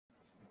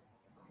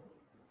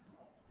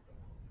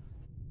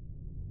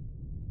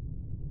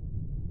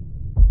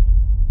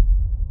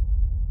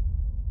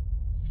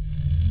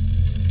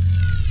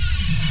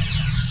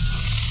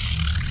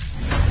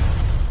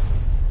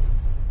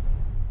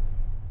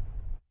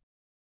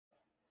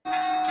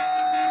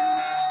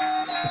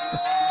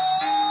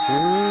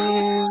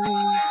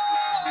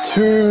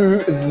To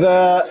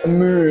the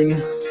moon.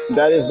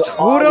 That is the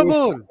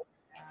moon.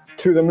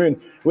 To the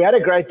moon. We had a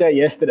great day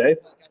yesterday.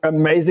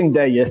 Amazing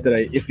day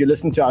yesterday. If you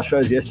listened to our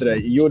shows yesterday,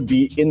 you would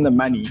be in the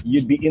money.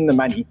 You'd be in the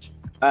money.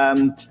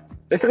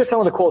 Let's look at some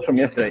of the calls from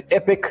yesterday.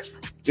 Epic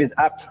is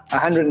up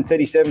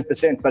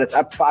 137%, but it's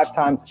up 5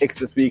 times X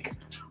this week.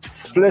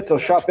 Split or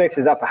ShopX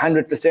is up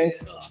 100%.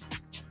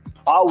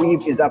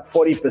 Arweave is up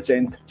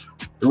 40%.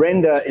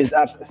 Render is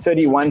up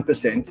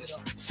 31%.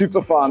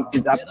 Superfarm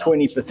is up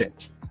 20%.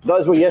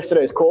 Those were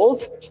yesterday's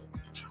calls.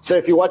 So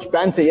if you watched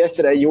Banter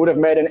yesterday, you would have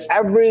made an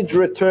average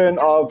return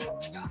of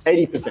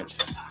 80%.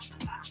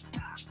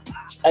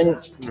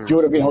 And you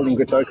would have been holding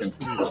good tokens.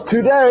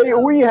 Today,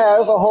 we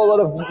have a whole lot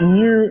of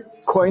new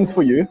coins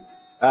for you.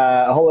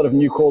 A whole lot of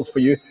new calls for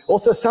you.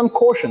 Also, some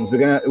cautions. We're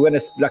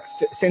gonna like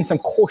send some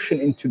caution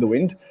into the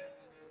wind.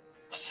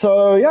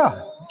 So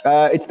yeah,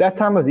 it's that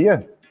time of the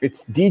year.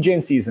 It's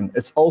DGen season.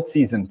 It's alt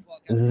season.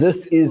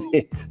 This is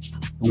it.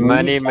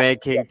 Money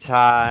making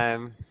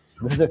time.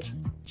 This is it.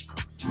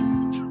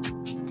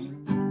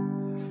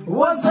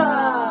 What's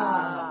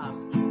up?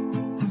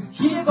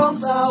 Here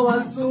comes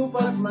our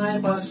super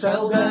sniper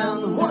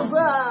Sheldon. What's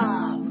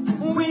up?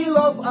 We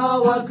love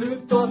our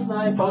crypto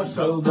sniper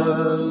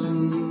Sheldon.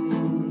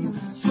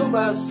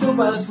 Super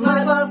sniper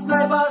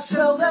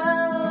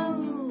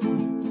Sheldon.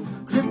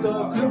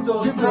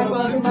 Crypto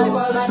sniper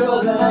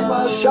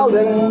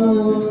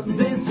Sheldon.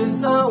 This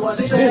is our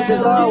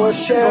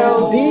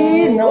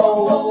Sheldino.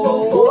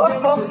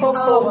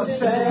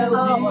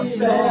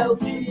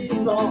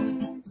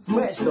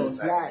 Smash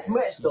those likes.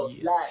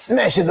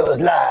 Smash those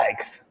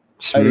likes.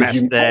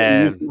 Smash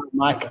them.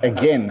 My mic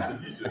again.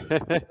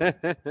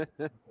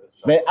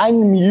 They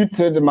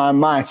unmuted my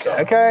mic.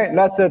 Okay,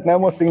 that's it. No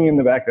more singing in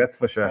the back, that's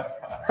for sure.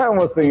 No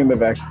more singing in the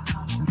back.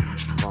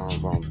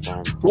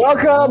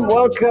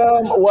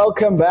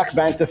 Welcome back,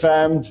 Banter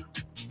fam.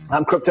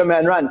 I'm Crypto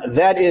Man Run.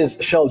 That is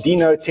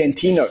Sheldino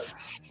Tentino.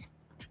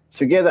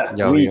 Together,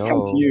 we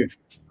come to you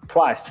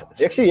twice.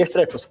 Actually,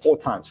 yesterday it was 4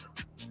 times.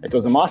 It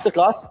was a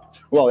masterclass.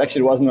 Well,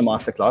 actually, it wasn't a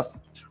masterclass.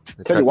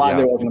 I'll tell you why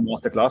there wasn't a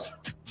masterclass.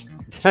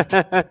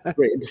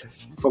 Fred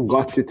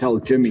forgot to tell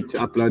Jimmy to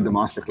upload the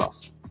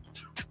masterclass.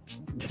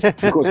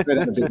 Because Fred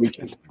had a big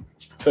weekend.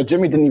 So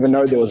Jimmy didn't even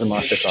know there was a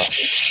masterclass.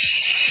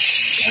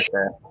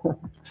 Okay.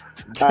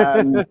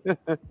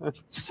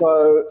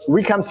 So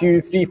we come to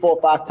you 3, 4,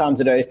 5 times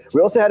a day.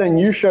 We also had a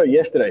new show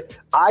yesterday.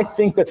 I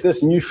think that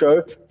this new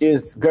show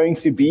is going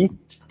to be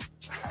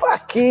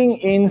fucking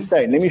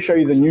insane. Let me show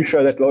you the new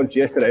show that launched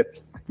yesterday.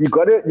 You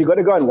got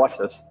to go and watch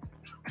this.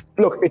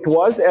 Look, it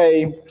was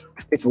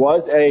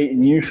a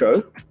new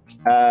show.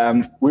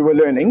 We are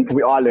learning.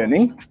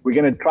 We're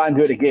going to try and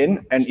do it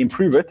again and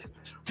improve it.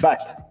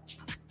 But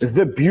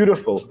the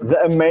beautiful,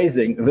 the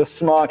amazing, the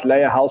smart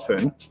Leia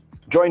Halpern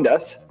joined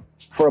us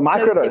for a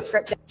microdose.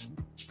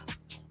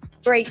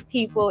 Great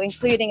people,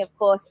 including, of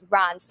course,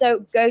 Ran. So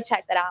go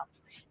check that out.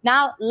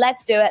 Now,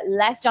 let's do it.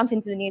 Let's jump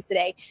into the news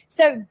today.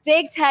 So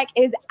big tech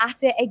is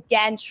at it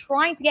again,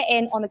 trying to get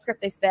in on the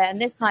crypto sphere.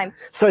 And this time...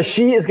 So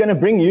Leia is going to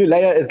bring you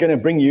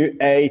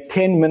a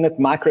 10-minute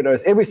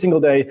microdose every single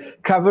day,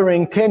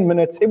 covering 10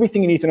 minutes,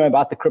 everything you need to know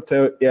about the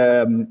crypto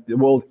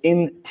world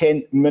in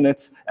 10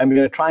 minutes. And we're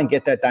going to try and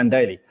get that done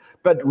daily.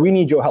 But we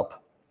need your help.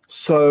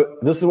 So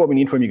this is what we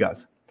need from you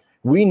guys.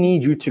 We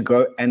need you to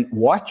go and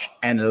watch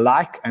and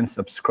like and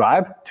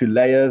subscribe to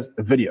Leia's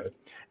video.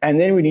 And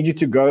then we need you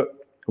to go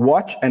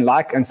watch and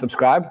like and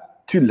subscribe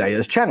to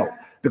Leia's channel.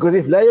 Because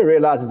if Leia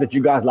realizes that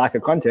you guys like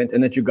her content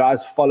and that you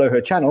guys follow her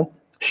channel,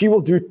 she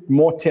will do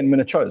more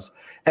 10-minute shows.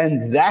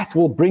 And that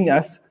will bring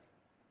us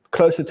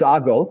closer to our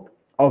goal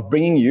of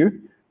bringing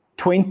you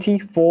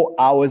 24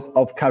 hours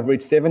of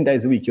coverage, 7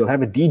 days a week. You'll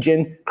have a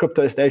DGen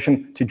crypto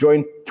station to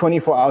join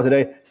 24 hours a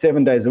day,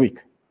 7 days a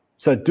week.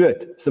 So do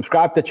it.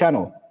 Subscribe to the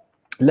channel.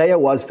 Leia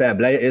was fab.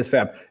 Leia is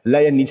fab.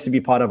 Leia needs to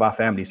be part of our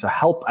family. So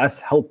help us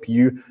help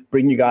you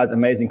bring you guys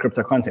amazing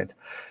crypto content.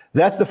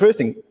 That's the first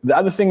thing. The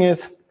other thing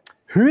is,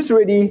 who's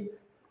ready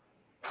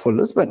for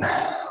Lisbon?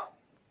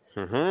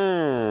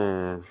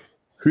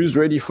 Who's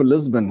ready for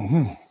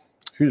Lisbon?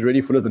 Who's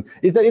ready for Lisbon?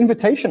 Is that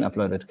invitation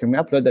uploaded? Can we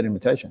upload that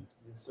invitation?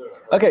 Yes, sir.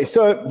 Okay,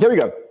 so here we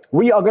go.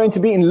 We are going to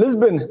be in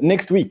Lisbon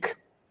next week.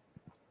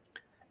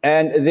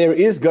 And there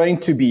is going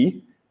to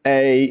be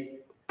a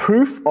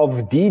proof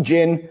of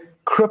DGen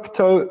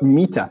crypto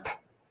meetup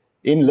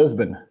in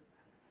Lisbon.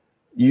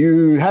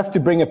 You have to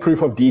bring a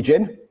proof of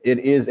DGen. It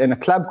is in a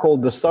club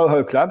called the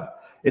Soho Club.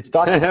 It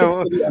starts at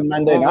 6:30 on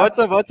Monday night.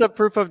 What's a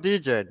proof of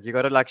DGen? You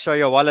got to like show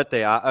your wallet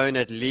there. I own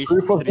at least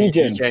 3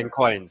 DGen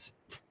coins.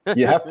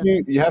 You have to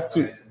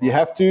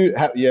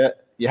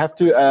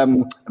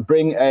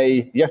bring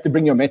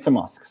your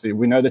MetaMask. So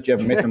we know that you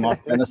have a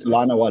MetaMask and a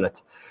Solana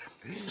wallet.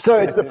 So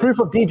it's the proof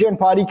of DGen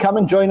party. Come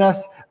and join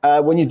us.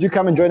 When you do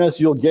come and join us,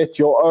 you'll get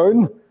your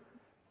own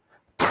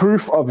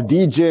proof of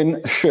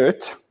DGen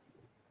shirt.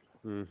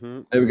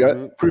 There we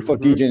go. Proof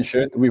of DGen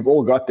shirt. We've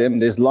all got them.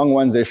 There's long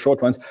ones, there's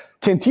short ones.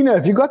 Tentino,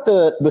 have you got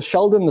the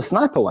Sheldon, the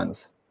sniper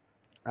ones?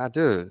 I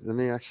do. Let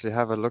me actually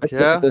have a look Let's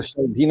here. look at the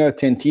Soldino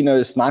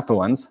Tentino sniper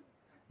ones.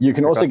 You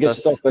can also get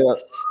yourself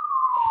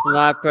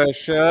sniper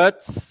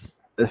shirts.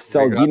 The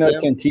Soldino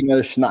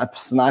Tentino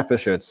sniper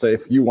shirts. So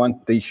if you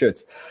want these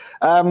shirts,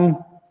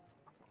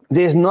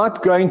 there's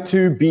not going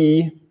to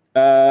be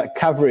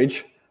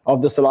coverage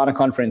of the Solana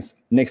conference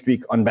next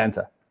week on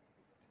Banter.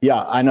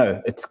 Yeah, I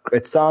know.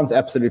 It sounds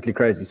absolutely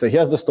crazy. So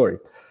here's the story.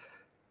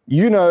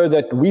 You know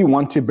that we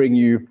want to bring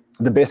you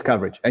the best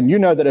coverage. And you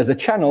know that as a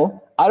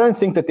channel, I don't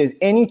think that there's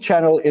any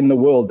channel in the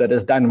world that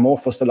has done more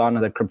for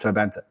Solana than Crypto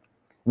Banter.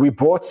 We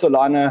brought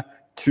Solana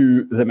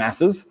to the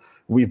masses.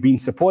 We've been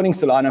supporting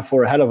Solana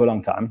for a hell of a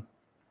long time.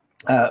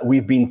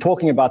 We've been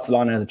talking about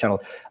Solana as a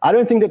channel. I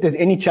don't think that there's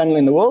any channel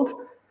in the world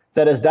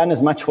that has done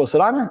as much for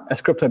Solana as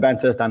Crypto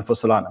Banter has done for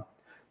Solana.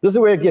 This is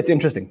where it gets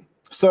interesting.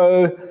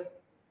 So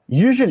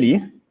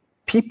usually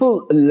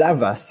people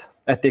love us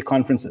at their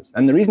conferences.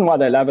 And the reason why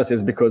they love us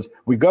is because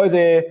we go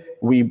there,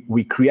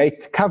 we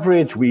create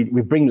coverage, we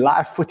bring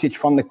live footage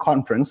from the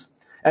conference,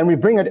 and we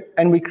bring it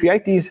and we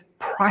create these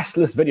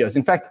priceless videos.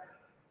 In fact,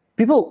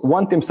 people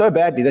want them so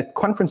badly that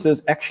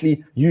conferences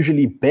actually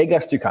usually beg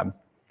us to come,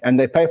 and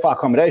they pay for our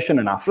accommodation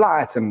and our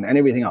flights and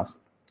everything else.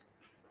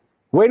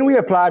 When we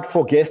applied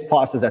for guest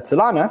passes at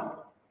Solana,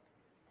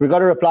 we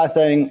got a reply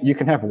saying you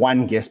can have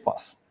one guest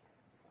pass.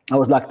 I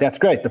was like, that's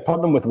great. The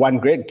problem with one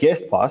great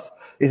guest pass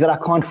is that I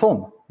can't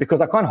film because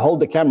I can't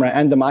hold the camera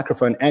and the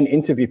microphone and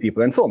interview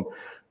people and film.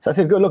 So I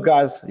said, good, look,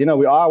 guys, you know,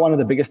 we are one of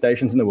the biggest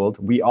stations in the world.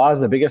 We are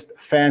the biggest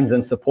fans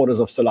and supporters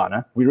of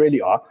Solana. We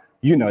really are.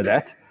 You know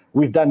that.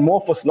 We've done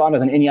more for Solana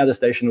than any other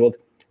station in the world.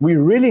 We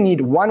really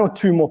need one or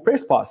two more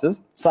press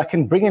passes so I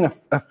can bring in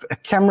a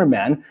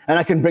cameraman and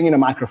I can bring in a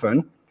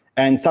microphone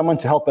and someone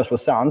to help us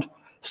with sound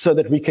so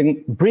that we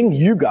can bring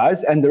you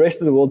guys and the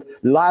rest of the world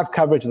live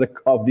coverage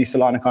of the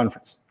Solana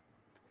conference.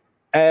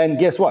 And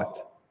guess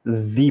what?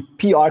 The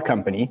PR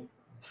company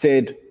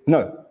said,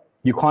 no,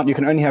 you can't. You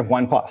can only have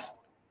one pass.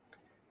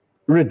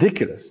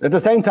 Ridiculous. At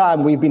the same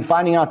time, we've been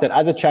finding out that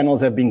other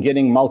channels have been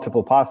getting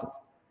multiple passes.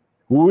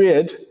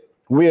 Weird.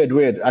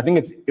 I think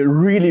it's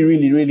really,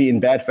 really, really in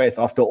bad faith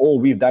after all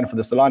we've done for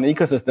the Solana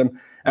ecosystem.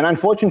 And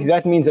unfortunately,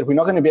 that means that we're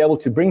not going to be able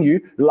to bring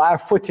you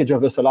live footage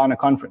of the Solana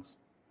conference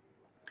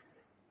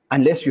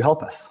unless you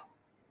help us.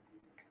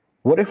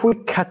 What if we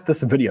cut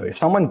this video? If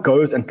someone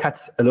goes and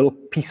cuts a little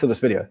piece of this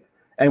video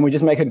and we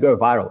just make it go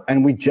viral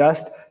and we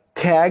just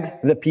tag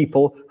the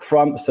people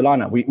from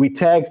Solana. We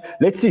tag,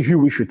 let's see who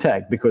we should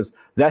tag because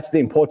that's the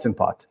important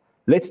part.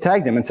 Let's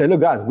tag them and say,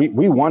 look, guys,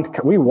 we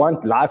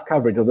want live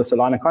coverage of the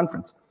Solana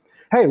conference.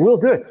 Hey, we'll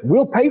do it.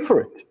 We'll pay for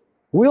it.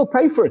 We'll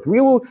pay for it. We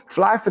will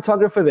fly a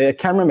photographer there, a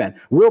cameraman.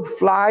 We'll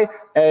fly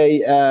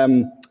a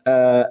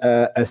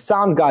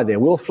sound guy there.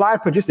 We'll fly a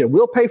producer there.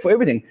 We'll pay for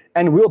everything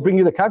and we'll bring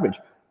you the coverage.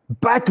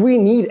 But we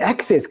need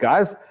access,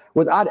 guys.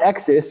 Without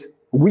access,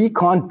 we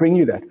can't bring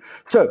you that.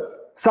 So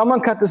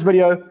someone cut this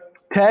video,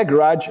 tag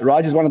Raj.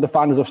 Raj is one of the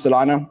founders of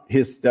Solana.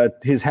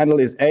 His handle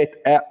is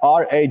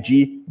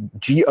RAGGOKAL.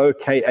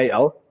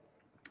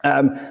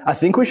 I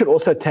think we should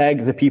also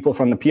tag the people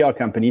from the PR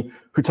company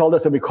who told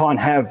us that we can't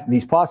have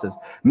these passes.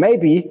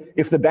 Maybe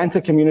if the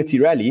Banter community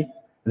rally,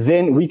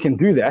 then we can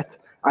do that.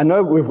 I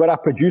know we've got our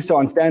producer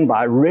on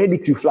standby, ready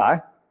to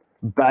fly,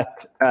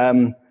 but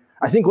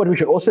I think what we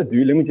should also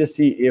do, let me just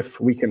see if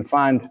we can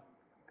find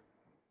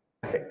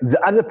the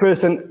other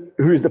person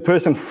who's the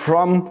person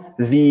from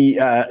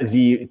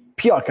the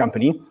PR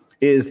company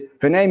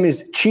her name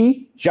is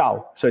Chi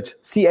Zhao. So it's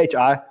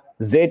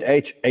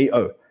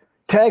CHIZHAO.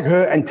 Tag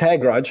her and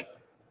tag Raj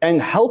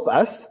and help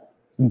us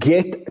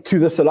get to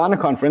the Solana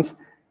conference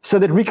so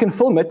that we can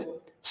film it,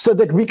 so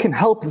that we can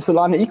help the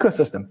Solana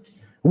ecosystem.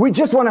 We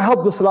just want to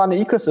help the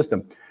Solana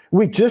ecosystem.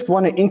 We just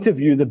want to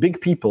interview the big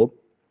people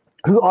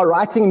who are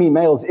writing me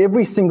mails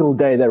every single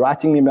day. They're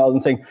writing me mails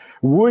and saying,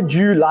 would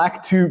you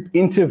like to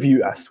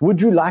interview us?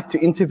 Would you like to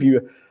interview?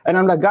 And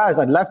I'm like, guys,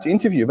 I'd love to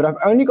interview, but I've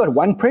only got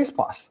one press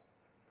pass.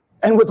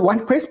 And with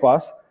one press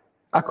pass,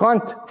 I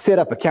can't set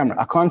up a camera.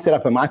 I can't set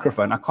up a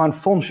microphone. I can't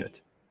film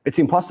shit. It's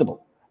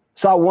impossible.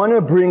 So I want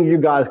to bring you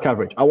guys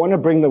coverage. I want to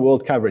bring the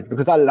world coverage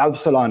because I love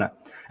Solana.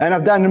 And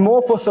I've done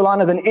more for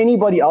Solana than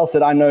anybody else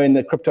that I know in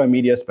the crypto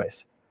media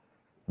space.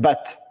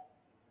 But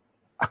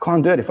I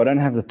can't do it if I don't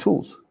have the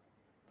tools.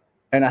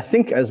 And I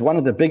think as one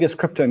of the biggest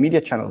crypto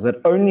media channels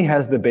that only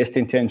has the best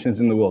intentions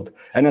in the world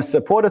and has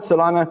supported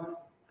Solana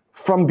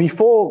from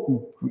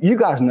before, you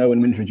guys know when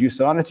we introduced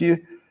Solana to you,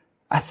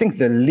 I think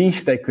the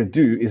least they could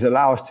do is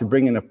allow us to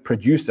bring in a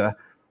producer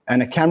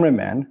and a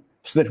cameraman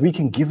so that we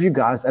can give you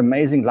guys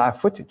amazing live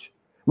footage.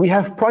 We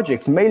have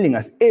projects mailing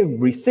us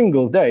every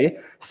single day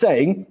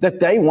saying that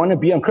they want to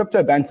be on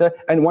Crypto Banter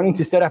and wanting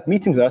to set up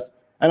meetings with us.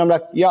 And I'm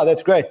like, yeah,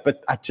 that's great,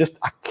 but I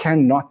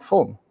cannot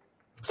film.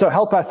 So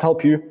help us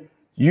help you.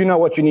 You know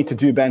what you need to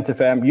do, Banter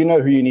fam. You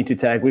know who you need to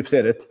tag. We've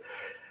said it.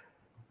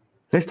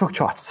 Let's talk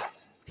charts.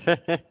 Does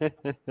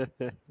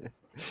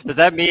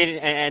that mean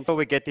until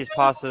we get these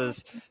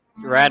passes,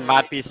 Rand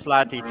might be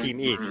slightly team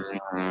ETH?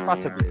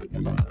 Possibly.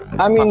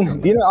 I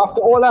mean, you know,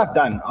 after all I've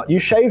done, you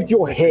shaved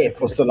your hair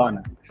for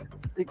Solana.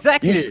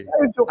 Exactly.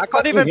 I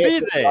can't even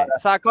be there.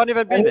 So I can't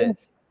even be there.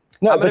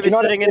 No, I'm going to be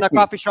sitting in the me?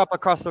 coffee shop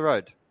across the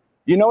road.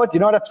 You know what? You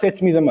know what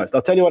upsets me the most?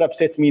 I'll tell you what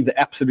upsets me the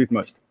absolute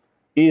most.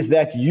 Is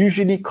that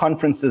usually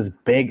conferences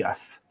beg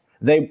us.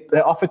 They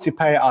offer to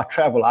pay our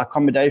travel, our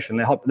accommodation.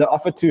 They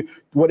offer to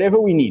whatever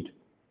we need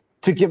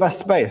to give us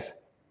space.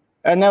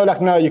 And they were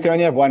like, no, you can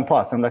only have one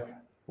pass. I'm like,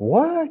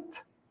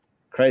 what?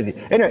 Crazy.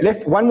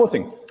 Anyway, one more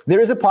thing. There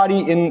is a party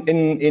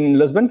in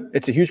Lisbon.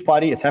 It's a huge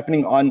party. It's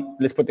happening on,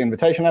 let's put the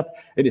invitation up.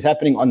 It is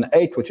happening on the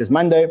 8th, which is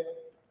Monday,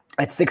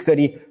 at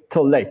 6:30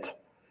 till late.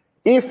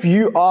 If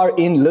you are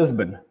in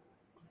Lisbon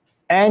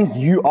and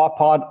you are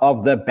part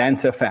of the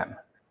Banter fam,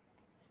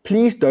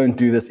 please don't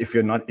do this if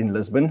you're not in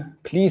Lisbon.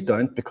 Please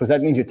don't, because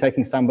that means you're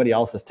taking somebody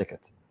else's ticket.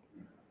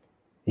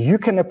 You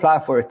can apply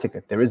for a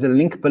ticket. There is a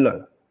link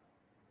below.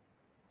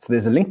 So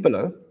there's a link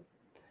below.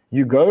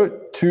 You go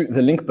to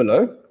the link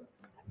below,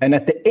 and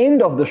at the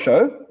end of the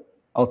show,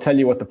 I'll tell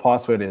you what the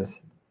password is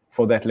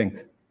for that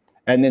link.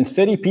 And then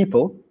 30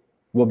 people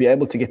will be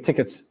able to get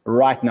tickets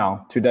right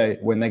now, today,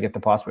 when they get the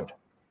password.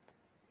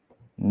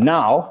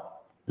 Now,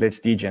 let's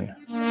degen.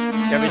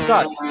 Can we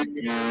start?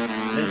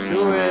 Let's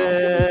do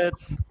it.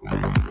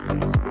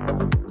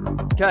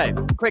 Okay,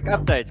 quick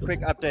updates.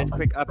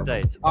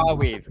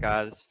 Arweave,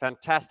 guys.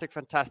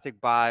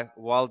 Fantastic buy.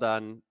 Well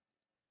done.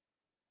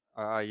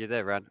 Are you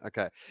there, Ran?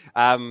 Okay.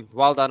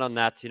 Well done on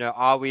that.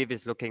 Arweave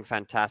is looking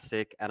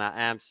fantastic, and I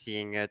am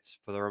seeing it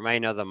for the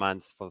remainder of the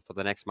month, for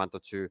the next month or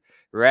two,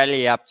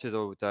 rally up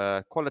to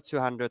the call it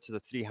 $200 to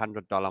the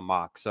 $300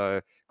 mark.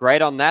 So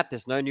great on that.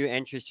 There's no new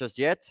entries just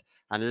yet,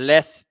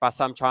 unless by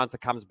some chance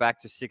it comes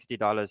back to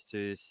 $60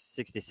 to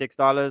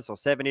 $66 or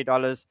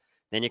 $70.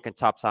 Then you can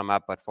top some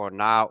up. But for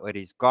now, it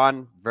is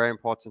gone. Very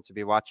important to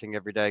be watching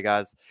every day,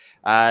 guys.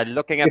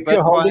 Looking at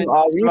Bitcoin,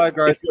 slow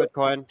growth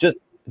Bitcoin.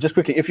 Just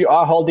quickly, if you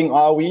are holding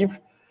Arweave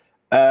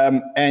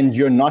and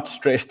you're not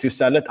stressed to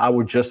sell it, I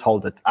would just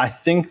hold it. I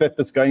think that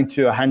it's going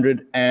to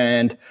 $100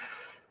 and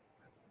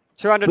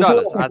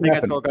 $200. I think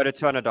it's going to go to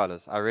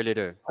 $200. I really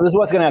do. So this is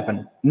what's going to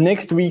happen.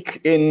 Next week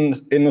in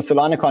the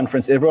Solana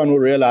conference, everyone will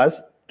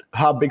realize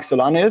how big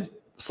Solana is.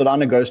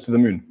 Solana goes to the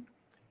moon.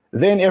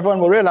 Then everyone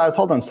will realize,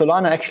 hold on,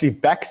 Solana actually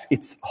backs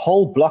its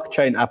whole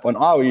blockchain up on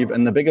Arweave,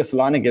 and the bigger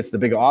Solana gets, the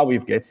bigger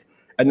Arweave gets,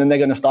 and then they're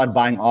going to start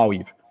buying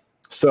Arweave.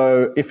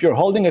 So if you're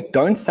holding it,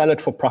 don't sell it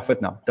for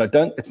profit now.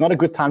 It's not a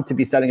good time to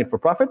be selling it for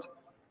profit.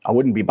 I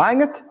wouldn't be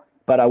buying it,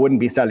 but I wouldn't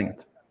be selling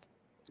it.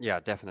 Yeah,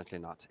 definitely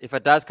not. If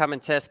it does come in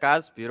test,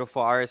 guys,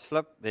 beautiful RS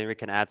flip, then we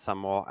can add some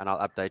more, and I'll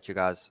update you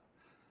guys.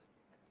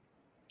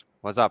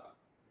 What's up?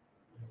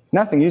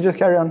 Nothing. You just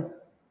carry on.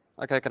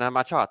 Okay, can I have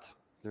my chart?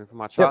 Do for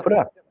my chart? Yeah, put it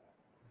up.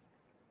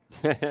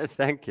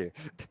 Thank you.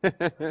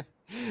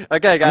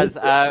 Okay, guys.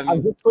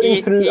 I'm just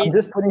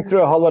putting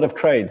through a whole lot of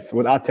trades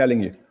without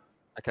telling you.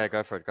 Okay,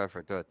 go for it.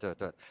 Do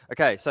it.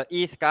 Okay, so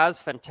ETH, guys,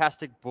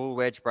 fantastic bull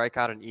wedge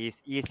breakout on ETH.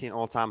 ETH in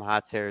all-time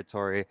high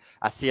territory.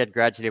 I see it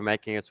gradually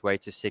making its way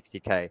to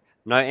 60K.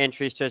 No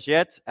entries just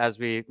yet. As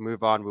we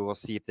move on, we will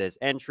see if there's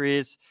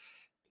entries.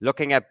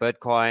 Looking at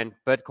Bitcoin,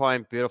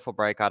 beautiful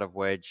breakout of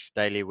wedge,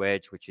 daily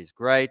wedge, which is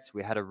great.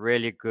 We had a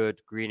really good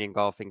green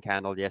engulfing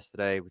candle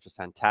yesterday, which was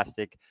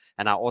fantastic.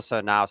 And I'm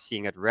also now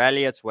seeing it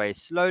rally its way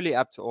slowly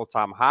up to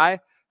all-time high,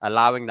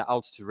 allowing the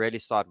alts to really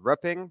start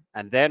ripping.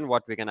 And then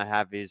what we're going to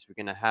have is we're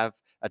going to have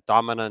a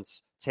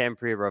dominance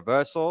temporary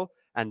reversal.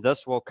 And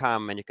this will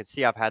come, and you can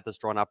see I've had this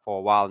drawn up for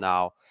a while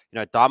now.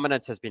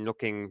 Dominance has been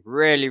looking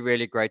really,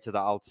 really great to the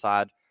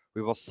outside.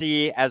 We will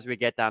see as we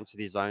get down to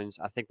these zones.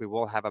 I think we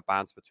will have a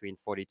bounce between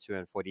 42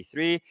 and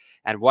 43.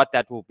 And what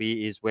that will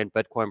be is when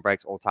Bitcoin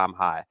breaks all-time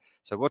high.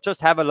 So we'll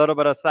just have a little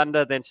bit of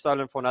thunder, then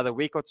stolen for another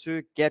week or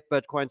two, get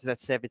Bitcoin to that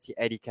 70,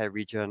 80K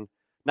region,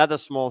 another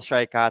small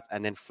shakeout,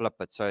 and then flip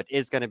it. So it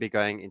is going to be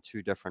going in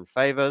two different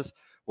favors.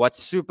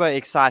 What's super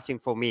exciting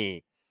for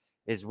me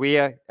is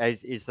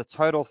the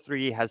total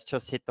 3 has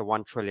just hit the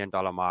 $1 trillion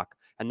mark.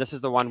 And this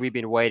is the one we've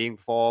been waiting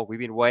for. We've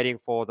been waiting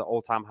for the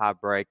all-time high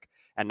break.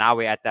 And now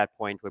we're at that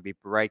point where we're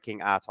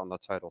breaking out on the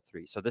total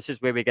 3. So this is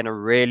where we're going to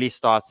really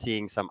start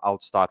seeing some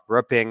alts start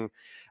ripping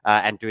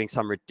and doing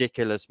some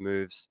ridiculous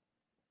moves.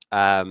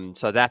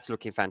 So that's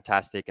looking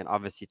fantastic. And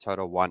obviously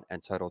total 1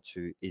 and total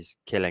 2 is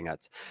killing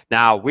it.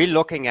 Now we're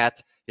looking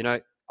at,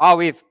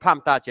 we've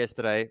pumped out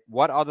yesterday.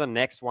 What are the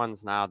next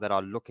ones now that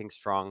are looking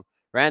strong?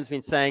 Rand's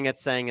been saying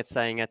it.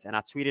 And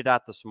I tweeted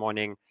out this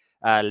morning,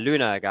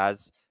 Luna,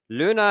 guys.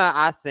 Luna,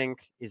 I think,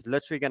 is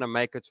literally going to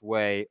make its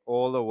way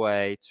all the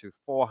way to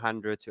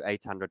 $400 to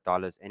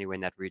 $800 anywhere in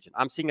that region.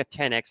 I'm seeing a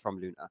 10x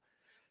from Luna.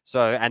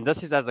 So, and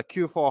this is as a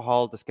Q4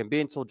 hold. This can be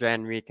until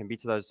January. It can be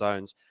to those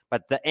zones.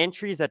 But the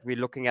entries that we're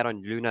looking at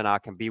on Luna now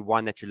can be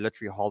one that you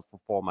literally hold for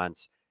 4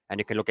 months, and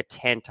you can look at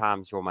 10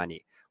 times your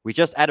money. We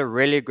just at a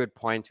really good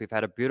point. We've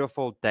had a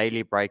beautiful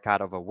daily breakout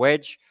of a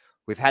wedge.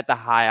 We've had the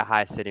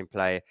higher set in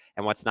play.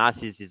 And what's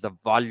nice is the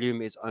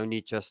volume is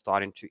only just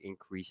starting to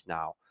increase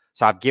now.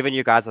 So I've given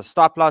you guys a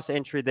stop loss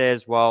entry there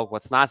as well.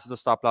 What's nice is the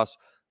stop loss.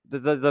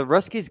 The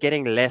risk is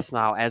getting less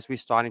now as we're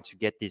starting to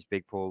get these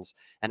big pulls.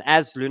 And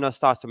as Luna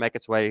starts to make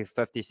its way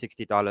 $50,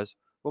 $60,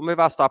 we'll move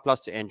our stop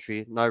loss to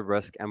entry, no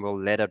risk, and we'll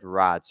let it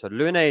ride. So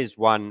Luna is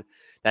one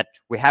that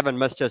we haven't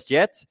missed just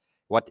yet.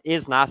 What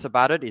is nice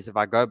about it is if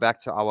I go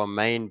back to our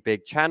main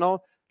big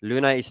channel,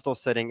 Luna is still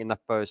sitting in the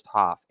first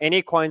half.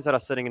 Any coins that are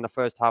sitting in the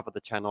first half of the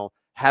channel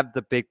have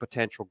the big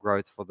potential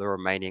growth for the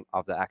remaining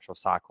of the actual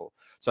cycle.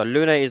 So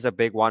Luna is a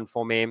big one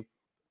for me.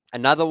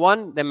 Another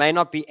one, there may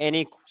not be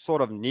any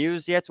sort of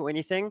news yet or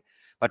anything,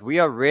 but we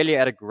are really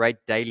at a great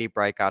daily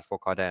breakout for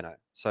Cardano.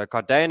 So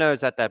Cardano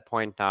is at that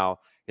point now.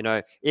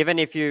 Even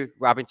if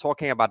I've been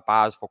talking about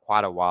buyers for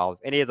quite a while. If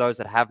any of those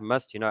that have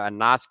missed, a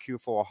nice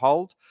Q4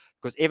 hold,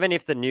 because even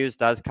if the news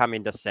does come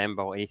in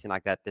December or anything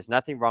like that, there's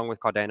nothing wrong with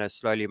Cardano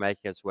slowly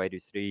making its way to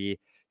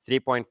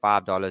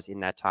 $3.5 in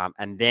that time.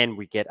 And then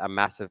we get a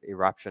massive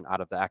eruption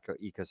out of the actual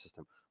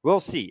ecosystem. We'll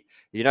see.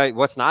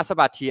 What's nice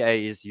about TA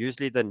is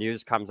usually the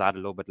news comes out a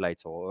little bit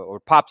later or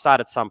pops out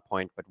at some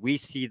point, but we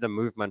see the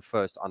movement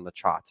first on the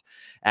chart.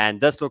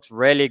 And this looks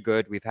really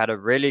good. We've had a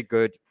really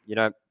good,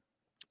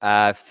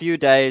 few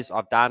days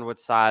of downward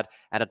side,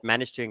 and it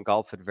managed to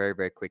engulf it very,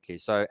 very quickly.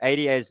 So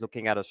ADA is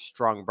looking at a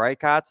strong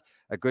breakout.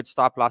 A good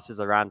stop loss is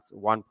around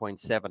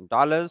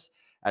 $1.7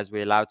 as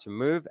we're allowed to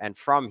move. And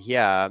from here,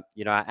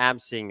 I am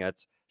seeing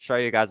it show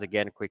you guys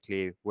again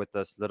quickly with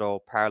this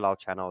little parallel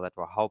channel that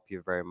will help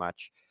you very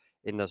much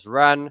in this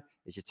run.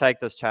 Is you take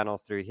this channel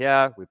through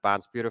here, we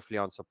bounce beautifully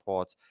on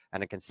support,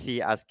 and it can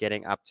see us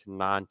getting up to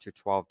 $9 to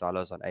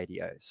 $12 on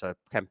ADA. So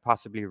can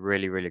possibly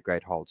really, really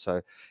great hold.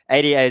 So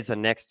ADA is the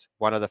next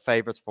one of the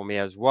favorites for me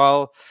as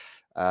well.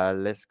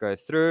 Let's go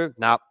through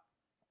now.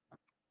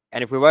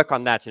 And if we work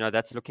on that,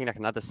 that's looking like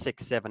another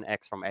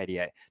 6-7x from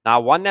ADA.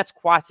 Now, one that's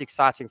quite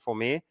exciting for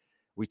me,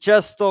 we're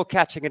just still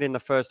catching it in the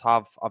first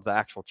half of the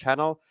actual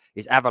channel,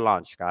 is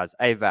Avalanche, guys.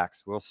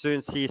 AVAX. We'll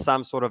soon see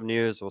some sort of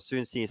news. We'll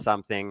soon see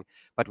something.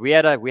 But we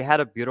had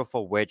a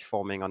beautiful wedge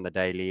forming on the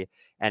daily,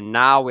 and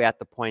now we're at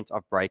the point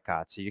of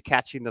breakout. So you're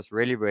catching this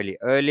really, really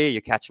early.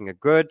 You're catching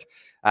it good.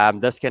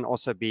 This can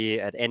also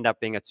end up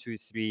being a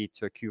 2-3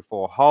 to a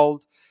Q4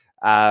 hold.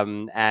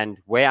 And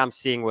where I'm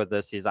seeing with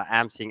this is I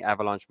am seeing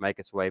Avalanche make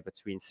its way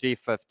between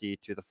 $350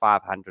 to the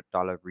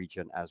 $500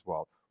 region as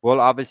well.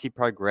 We'll obviously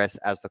progress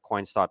as the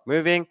coins start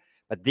moving,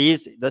 but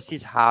this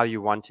is how you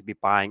want to be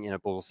buying in a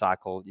bull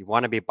cycle. You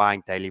want to be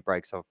buying daily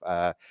breaks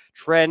of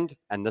trend,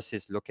 and this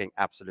is looking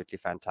absolutely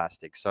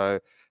fantastic. So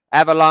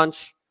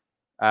Avalanche,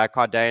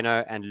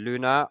 Cardano, and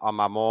Luna are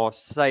my more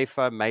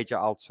safer major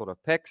alt sort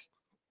of picks.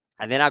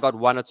 And then I got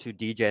one or two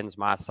degens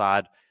my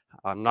side.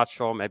 I'm not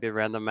sure. Maybe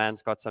Random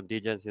Man's got some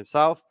degens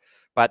himself.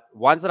 But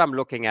ones that I'm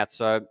looking at.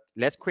 So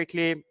let's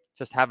quickly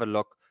just have a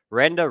look.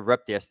 Render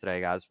ripped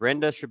yesterday, guys.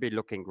 Render should be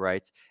looking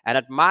great. And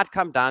it might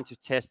come down to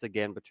test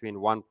again between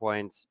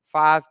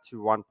 $1.5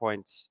 to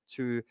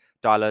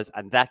 $1.2.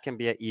 And that can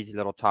be an easy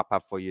little top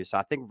up for you. So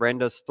I think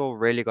Render's still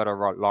really got a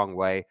long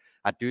way.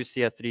 I do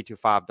see a $3 to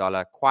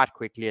 $5 quite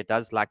quickly. It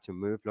does like to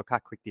move. Look how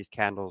quick these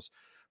candles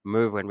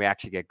move when we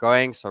actually get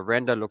going. So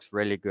Render looks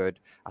really good.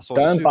 I saw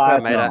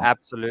Super made an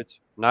absolute.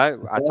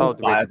 No, I told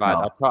you where to buy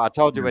it. I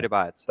told you where to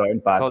buy it.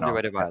 I told you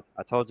where to buy it.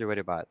 I told you where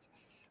to buy it.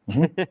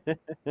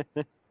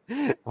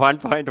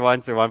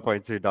 $1.1 to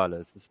 $1.2.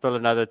 It's still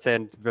another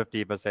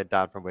 10-15%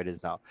 down from where it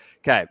is now.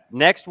 Okay,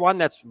 next one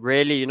that's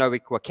really,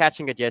 we were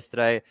catching it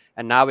yesterday,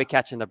 and now we're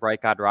catching the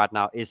breakout right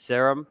now is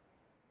Serum.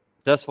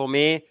 This for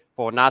me,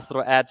 for a nice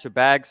little add to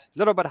bags, a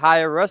little bit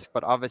higher risk,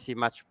 but obviously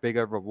much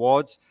bigger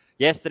rewards.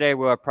 Yesterday,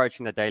 we were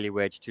approaching the daily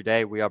wedge.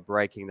 Today, we are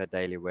breaking the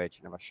daily wedge.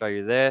 And if I show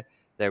you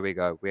there we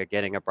go. We are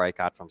getting a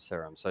breakout from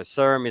Serum. So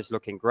Serum is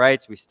looking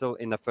great. We're still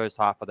in the first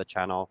half of the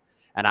channel.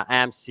 And I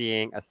am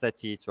seeing a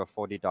 $30 to a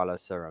 $40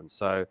 Serum.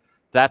 So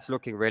that's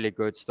looking really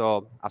good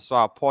still. I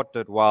saw our port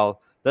did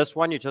well. This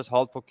one, you just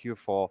hold for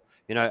Q4.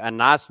 A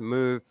nice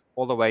move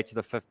all the way to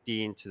the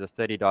 $15 to the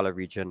 $30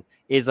 region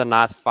is a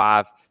nice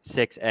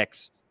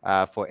 5-6x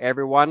for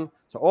everyone.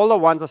 So all the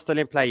ones are still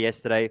in play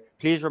yesterday.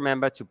 Please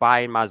remember to buy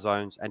in my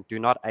zones and do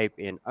not ape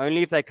in.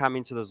 Only if they come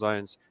into the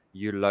zones,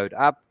 you load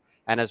up,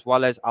 and as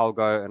well as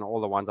Algo and all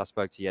the ones I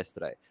spoke to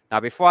yesterday. Now,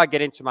 before I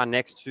get into my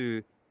next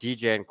two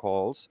DJing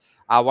calls,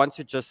 I want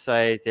to just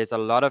say there's a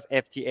lot of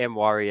FTM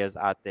warriors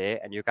out there,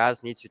 and you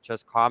guys need to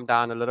just calm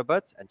down a little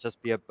bit and just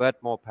be a bit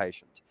more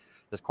patient.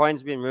 This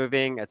coin's been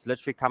moving. It's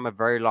literally come a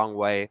very long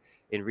way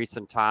in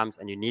recent times,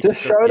 and you need to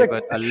just give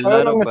it a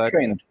little bit.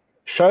 Trend.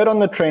 Show it on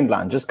the trend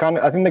line. Just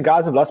I think the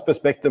guys have lost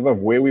perspective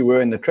of where we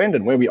were in the trend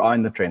and where we are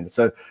in the trend.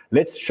 So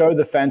let's show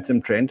the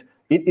phantom trend.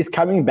 It is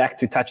coming back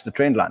to touch the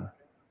trend line.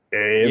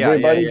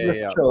 Everybody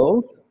just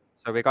chill.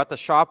 So we got the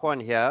sharp one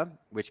here,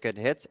 which can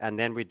hit, and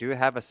then we do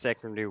have a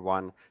secondary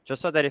one,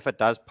 just so that if it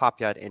does pop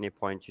you at any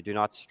point, you do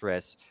not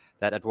stress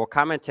that it will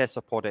come and test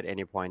support at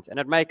any point. And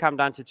it may come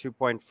down to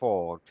 2.4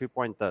 or 2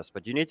 point this,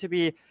 but you need to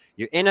be,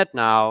 you're in it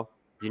now.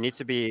 You need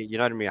to be,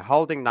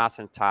 holding nice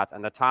and tight,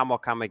 and the time will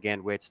come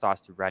again where it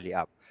starts to rally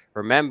up.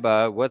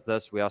 Remember, with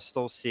this, we are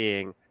still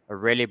seeing a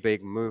really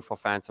big move for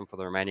Phantom for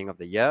the remaining of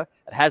the year.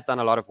 It has done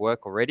a lot of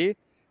work already,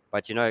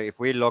 but, if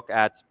we look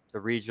at the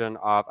region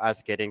of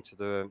us getting to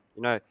the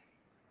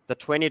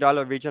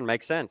 $20 region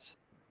makes sense.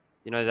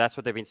 that's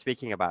what they've been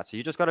speaking about. So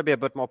you just got to be a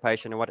bit more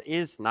patient. And what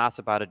is nice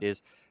about it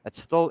is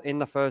it's still in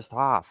the first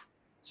half.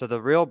 So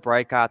the real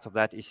breakout of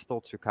that is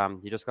still to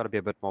come. You just got to be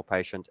a bit more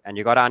patient. And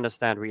you got to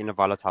understand we're in a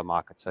volatile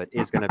market. So it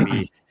is going to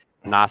be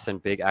nice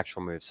and big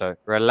actual moves. So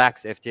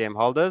relax, FTM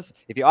holders.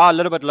 If you are a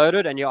little bit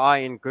loaded and you are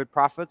in good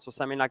profits or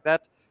something like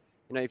that,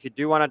 if you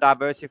do want to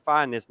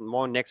diversify and there's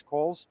more next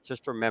calls,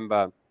 just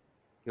remember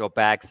your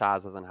bag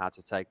sizes and how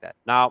to take that.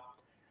 Now,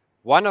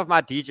 one of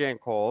my DJing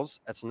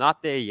calls, it's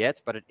not there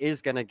yet, but it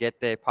is going to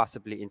get there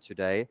possibly in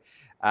today.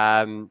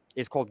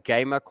 It's called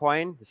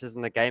Gamercoin. This is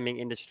in the gaming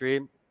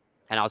industry.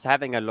 And I was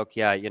having a look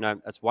here.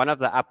 It's one of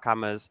the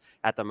upcomers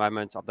at the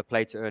moment of the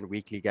play to earn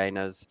weekly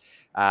gainers.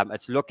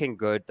 It's looking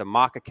good. The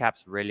market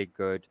cap's really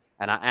good.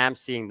 And I am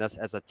seeing this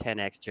as a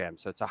 10x gem.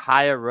 So it's a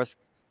higher risk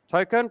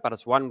token, but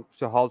it's one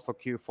to hold for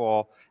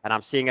Q4. And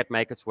I'm seeing it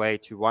make its way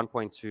to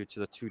 1.2 to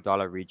the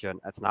 $2 region.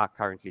 It's now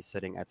currently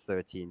sitting at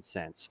 13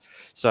 cents.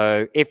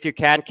 So if you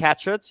can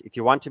catch it, if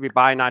you want to be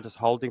buying now, just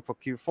holding for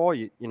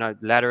Q4,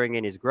 laddering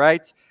in is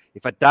great.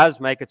 If it does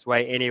make its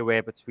way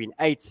anywhere between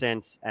 8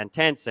 cents and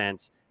 10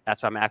 cents,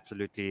 that's why I'm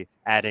absolutely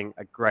adding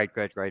a great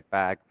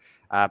bag.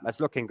 It's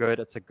looking good.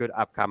 It's a good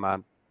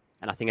upcomer.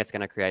 And I think it's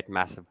going to create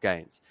massive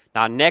gains.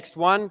 Now, next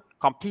one,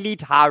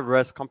 complete high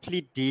risk,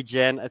 complete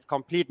degen. It's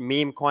complete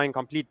meme coin,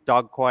 complete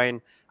dog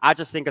coin. I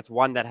just think it's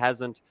one that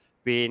hasn't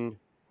been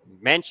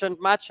mentioned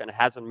much and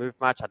hasn't moved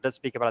much. I did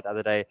speak about it the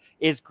other day.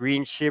 Is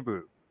Green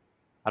Shibu.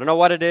 I don't know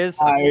what it is.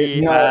 I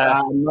see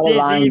I'm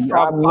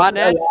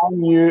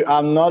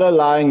not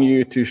allowing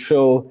you to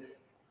show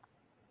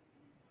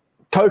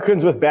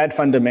tokens with bad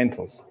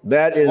fundamentals.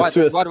 That is what?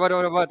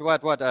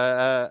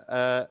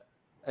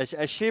 A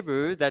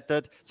Shibu that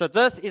did. So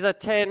this is a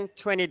 $10,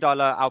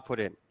 $20 output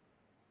in.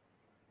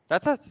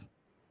 That's it.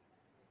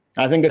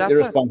 I think it's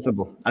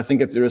irresponsible. I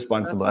think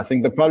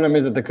the problem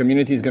is that the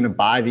community is going to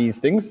buy these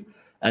things,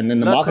 and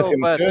then the market's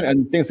going to turn,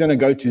 and things going to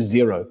go to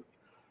zero.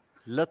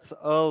 Let's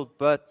all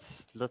but.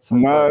 It's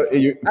going to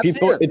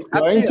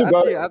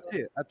go. Up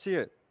to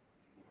you.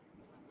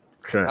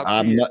 Sure.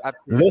 I'm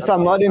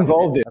not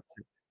involved in.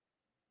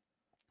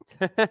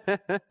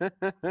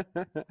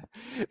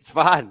 It's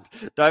fine.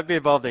 Don't be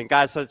involved in,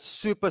 guys. So it's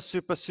super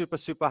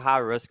high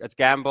risk. It's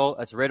gamble.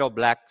 It's red or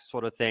black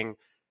sort of thing.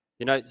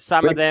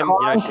 Some of them.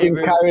 Can't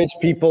encourage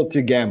people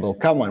to gamble.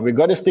 Come on, we've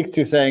got to stick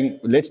to saying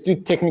let's do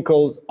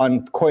technicals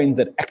on coins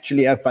that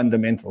actually have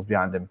fundamentals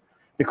behind them.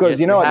 Because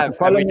the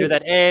problem we do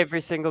that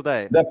every single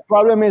day. The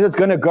problem is it's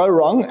going to go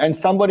wrong, and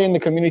somebody in the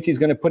community is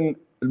going to put in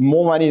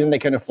more money than they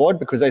can afford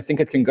because they think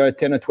it can go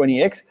 10 or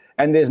 20x,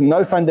 and there's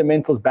no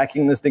fundamentals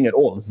backing this thing at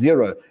all,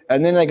 zero.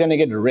 And then they're going to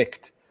get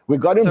wrecked. We've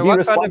got to be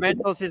responsible. So what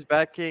fundamentals is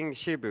backing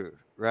Shibu,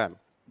 Ram?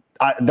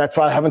 That's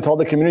why I haven't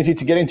told the community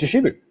to get into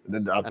Shibu.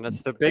 And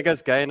it's the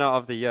biggest gainer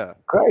of the year.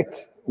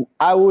 Great.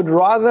 I would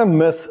rather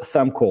miss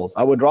some calls.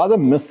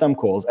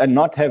 And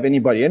not have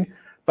anybody in,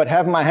 but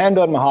have my hand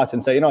on my heart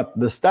and say,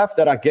 the stuff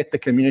that I get the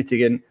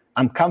community in,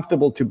 I'm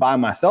comfortable to buy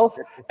myself.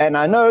 And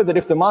I know that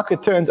if the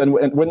market turns, and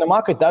when the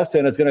market does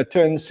turn, it's going to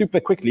turn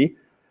super quickly.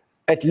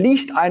 At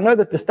least I know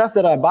that the stuff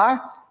that I buy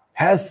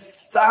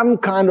has some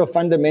kind of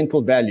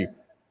fundamental value.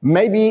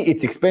 Maybe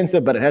it's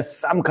expensive, but it has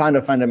some kind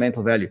of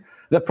fundamental value.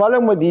 The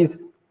problem with these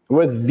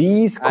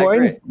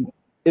coins,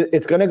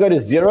 it's going to go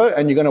to zero,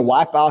 and you're going to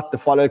wipe out the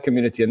follow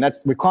community. And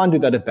we can't do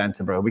that at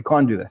Banter, bro. We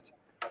can't do that.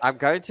 I'm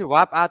going to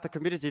wipe out the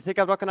community. You think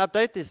I'm not going to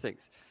update these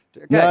things?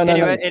 Okay. No.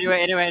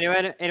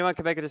 Anyone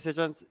can make a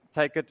decision.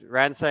 Take it.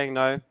 Rand saying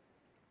no.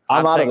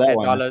 I'm out of that $10.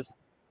 one.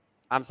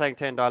 I'm saying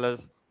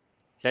 $10.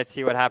 Let's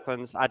see what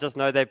happens. I just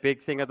know that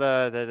big thing of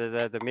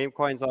the meme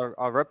coins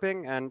are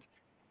ripping, and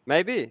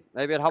maybe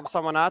it helps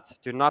someone out.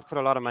 Do not put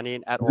a lot of money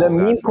in at all. The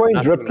meme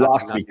coins ripped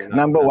last week.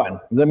 Number one,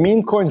 the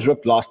meme coins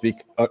ripped last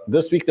week.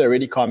 This week they're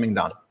already calming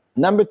down.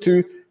 Number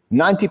two,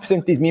 90%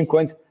 of these meme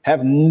coins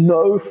have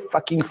no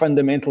fucking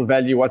fundamental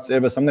value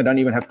whatsoever. Some that don't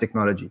even have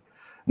technology.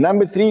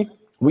 Number three,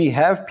 we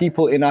have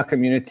people in our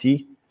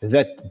community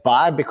that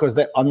buy because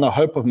they're on the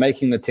hope of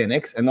making the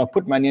 10x, and they'll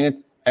put money in it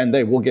and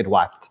they will get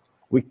wiped.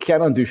 We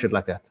cannot do shit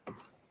like that.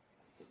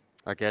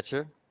 I get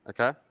you.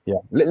 Okay. Yeah.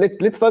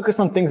 Let's focus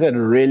on things that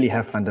really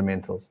have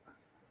fundamentals.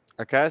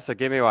 Okay, so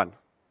give me one.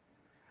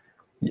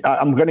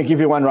 I'm going to give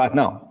you one right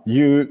now.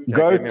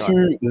 Go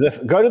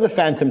to the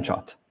Phantom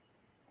chart.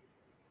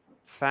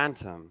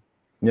 Phantom.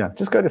 Yeah,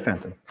 just go to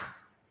Phantom.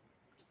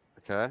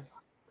 Okay.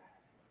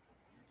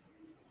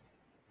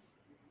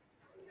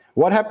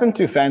 What happened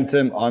to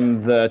Phantom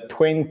on the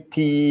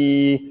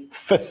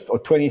 25th or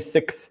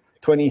 26th,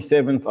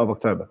 27th of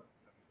October?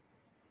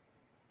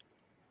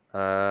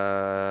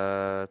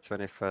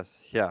 25th.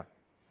 Yeah.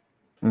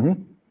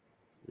 Mm-hmm.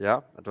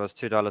 Yeah, it was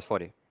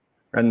 $2.40.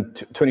 And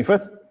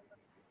 25th?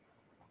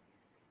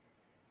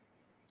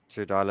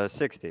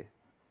 $2.60.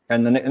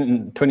 And the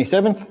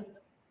 27th?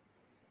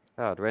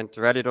 Oh, it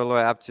rallied all the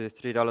way up to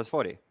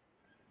 $3.40.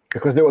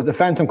 Because there was a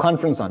Phantom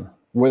conference on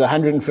with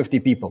 150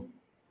 people.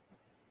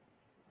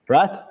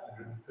 Right?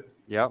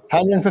 Yeah.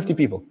 150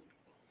 people.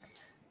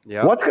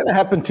 Yeah. What's going to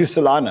happen to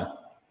Solana?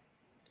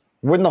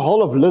 When the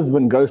whole of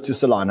Lisbon goes to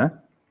Solana,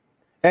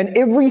 And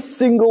every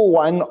single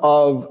one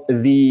of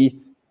the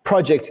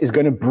projects is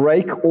going to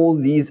break all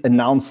these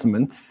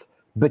announcements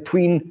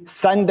between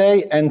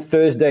Sunday and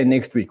Thursday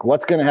next week.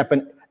 What's going to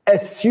happen,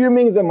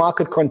 assuming the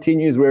market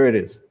continues where it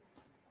is?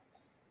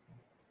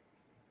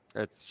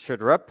 It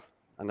should rip,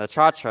 and the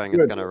chart showing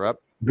it's going to rip.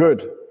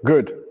 Good.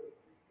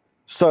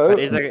 So, but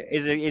is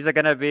it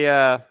going to be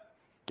a,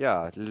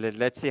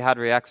 let's see how it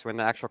reacts when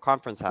the actual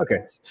conference happens.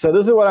 Okay, so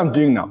this is what I'm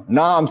doing now.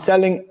 Now I'm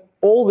selling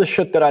all the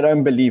shit that I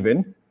don't believe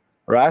in,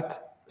 right?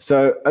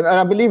 So, and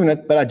I believe in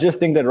it, but I just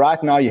think that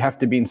right now you have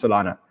to be in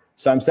Solana.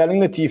 So I'm selling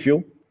the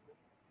T-Fuel.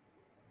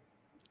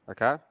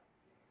 Okay.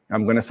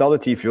 I'm going to sell the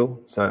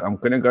T-Fuel. So I'm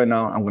going to go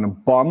now. I'm going to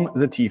bomb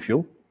the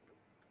T-Fuel.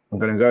 I'm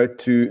going to go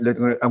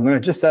to, I'm going to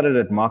just set it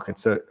at market.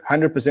 So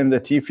 100% of the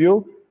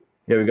T-Fuel,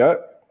 here we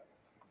go,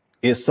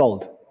 is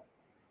sold.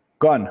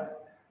 Gone.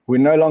 We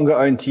no longer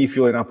own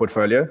T-Fuel in our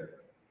portfolio.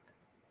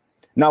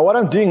 Now, what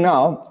I'm doing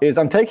now is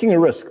I'm taking a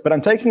risk, but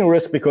I'm taking a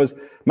risk because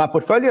my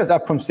portfolio is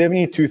up from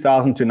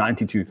 72,000 to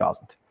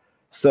 92,000.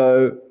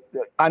 So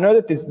I know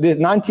that there's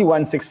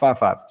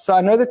 91,655. So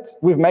I know that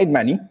we've made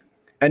money,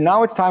 and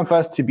now it's time for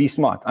us to be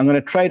smart. I'm going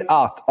to trade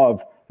out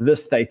of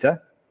this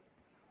theta.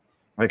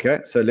 Okay,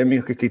 so let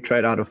me quickly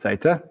trade out of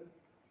theta.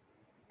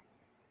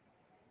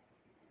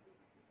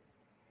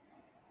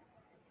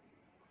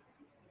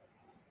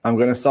 I'm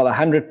going to sell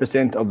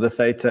 100% of the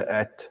theta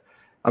at,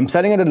 I'm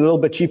selling it a little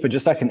bit cheaper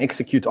just so I can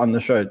execute on the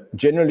show.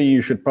 Generally,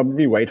 you should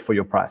probably wait for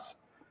your price.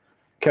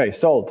 Okay,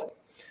 sold.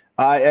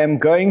 I am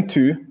going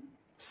to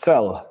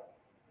sell.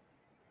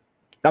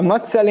 I'm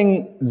not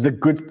selling the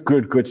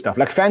good stuff.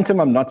 Like Phantom,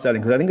 I'm not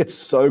selling because I think it's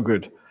so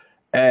good.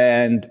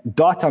 And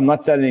DOT, I'm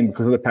not selling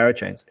because of the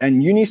parachains.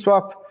 And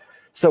Uniswap,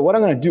 so what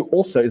I'm going to do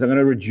also is I'm going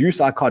to reduce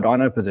our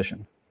Cardano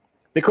position.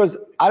 Because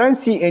I don't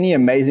see any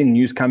amazing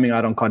news coming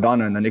out on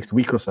Cardano in the next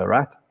week or so,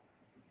 right?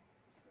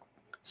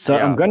 So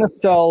I'm going to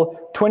sell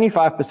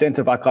 25%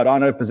 of our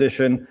Cardano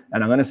position,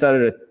 and I'm going to sell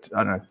it at,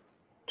 I don't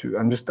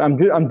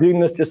know, I'm doing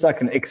this just so I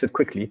can exit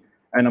quickly,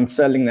 and I'm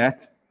selling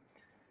that.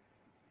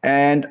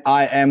 And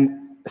I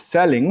am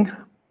selling,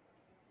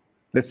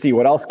 let's see,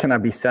 what else can I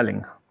be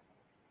selling?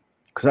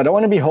 Because I don't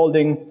want to be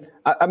holding,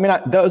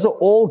 those are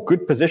all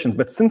good positions,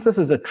 but since this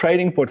is a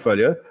trading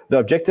portfolio, the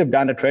objective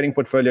behind a trading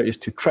portfolio is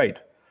to trade.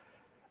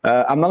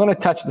 I'm not going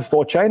to touch the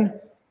Thor chain.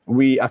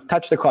 I've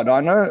touched the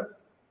Cardano.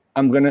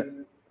 I'm going to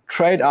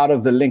trade out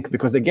of the Link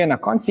because, again, I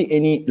can't see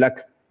any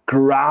like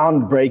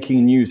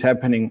groundbreaking news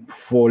happening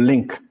for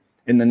Link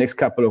in the next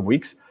couple of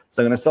weeks.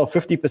 So I'm going to sell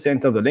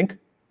 50% of the Link.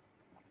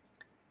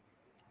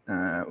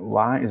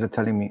 Why is it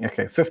telling me?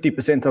 Okay,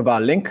 50% of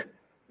our Link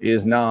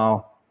is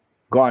now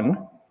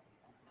gone.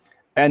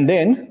 And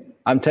then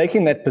I'm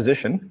taking that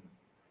position.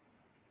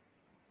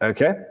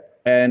 Okay,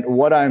 and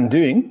what I'm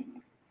doing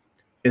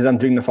is I'm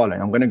doing the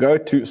following. I'm going to go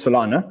to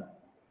Solana.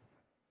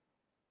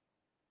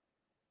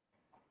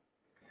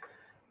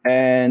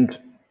 And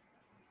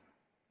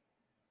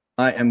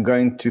I am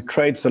going to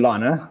trade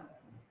Solana.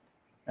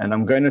 And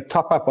I'm going to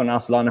top up on our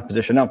Solana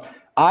position. Now,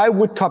 I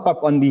would top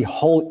up on the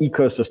whole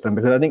ecosystem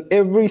because I think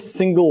every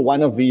single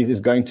one of these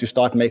is going to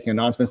start making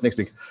announcements next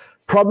week.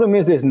 Problem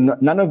is there's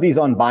none of these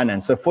on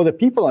Binance. So for the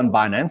people on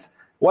Binance,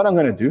 what I'm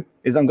going to do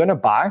is I'm going to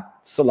buy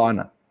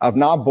Solana. I've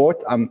now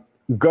bought, I'm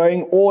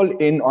going all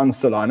in on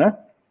Solana.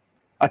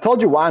 I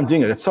told you why I'm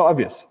doing it. It's so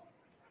obvious.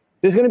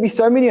 There's going to be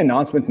so many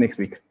announcements next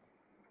week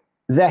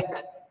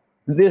that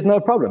there's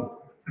no problem.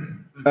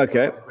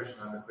 Okay.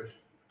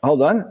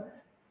 Hold on.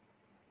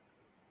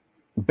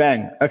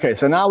 Bang. Okay,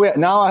 so now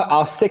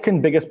our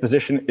second biggest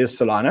position is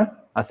Solana.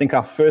 I think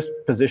our first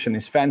position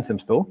is Phantom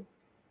still.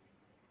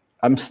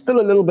 I'm still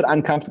a little bit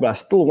uncomfortable. I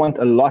still want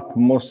a lot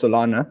more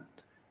Solana.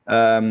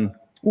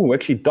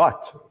 Actually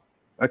DOT.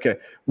 Okay,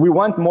 we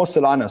want more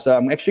Solana. So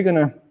I'm actually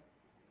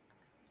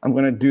I'm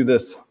gonna do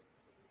this.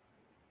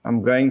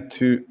 I'm going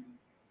to,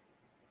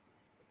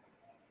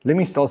 let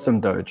me sell some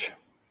Doge.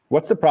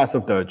 What's the price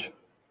of Doge?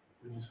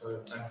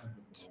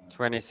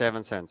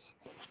 27 cents.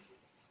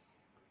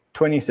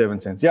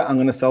 27 cents. Yeah, I'm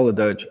going to sell the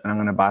Doge and I'm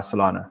going to buy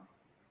Solana.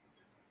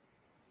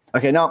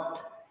 Okay, now,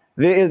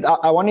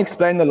 I want to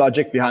explain the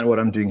logic behind what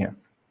I'm doing here.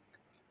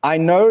 I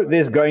know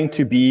there's going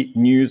to be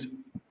news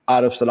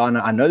out of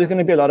Solana. I know there's going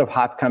to be a lot of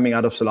hype coming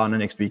out of Solana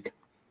next week.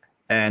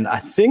 And I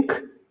think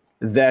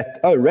that,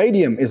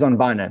 Radium is on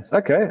Binance.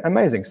 Okay,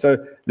 amazing. So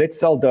let's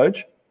sell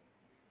Doge.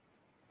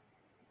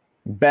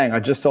 Bang, I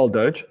just sold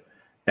Doge.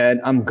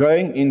 And I'm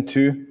going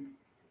to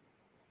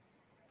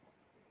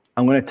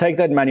take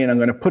that money and I'm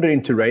going to put it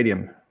into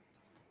Radium.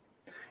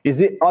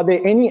 Are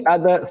there any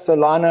other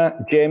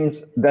Solana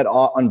gems that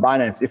are on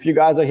Binance? If you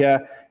guys are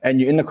here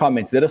and you're in the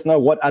comments, let us know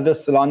what other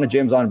Solana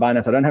gems are on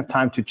Binance. I don't have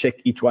time to check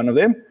each one of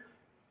them.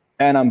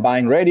 And I'm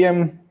buying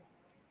Radium.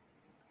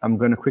 I'm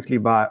going to quickly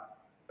buy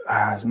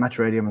as much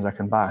Radium as I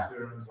can buy.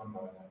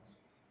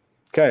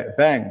 Okay,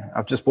 bang.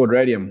 I've just bought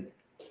Radium.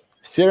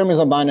 Serum is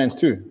on Binance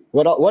too.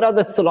 What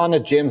other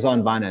Solana gems are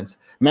on Binance?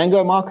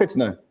 Mango Markets?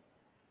 No.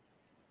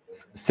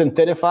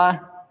 Synthetify?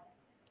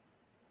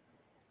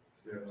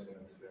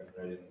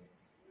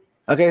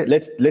 Okay,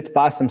 let's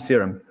buy some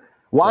Serum.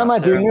 Why am I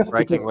doing this?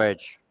 Breaking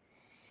wedge.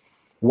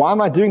 Why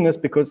am I doing this?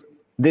 Because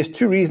there's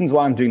two reasons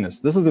why I'm doing this.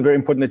 This is very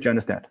important that you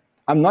understand.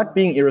 I'm not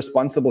being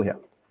irresponsible here,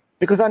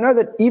 because I know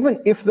that even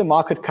if the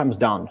market comes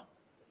down,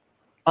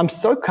 I'm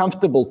so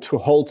comfortable to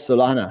hold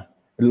Solana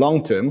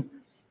long term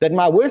that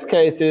my worst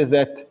case is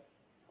that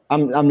I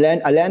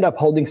land up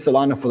holding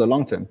Solana for the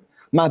long term.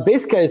 My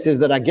best case is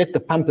that I get the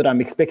pump that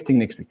I'm expecting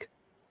next week.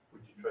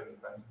 Would you trade the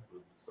Phantom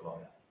for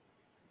Solana?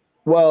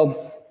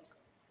 Well,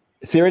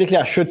 theoretically,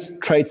 I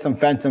should trade some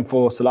Phantom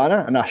for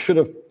Solana, and I should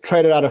have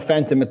traded out a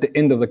Phantom at the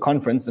end of the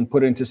conference and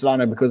put it into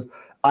Solana, because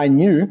I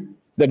knew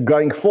that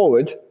going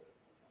forward,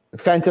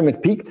 Phantom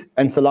had peaked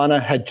and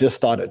Solana had just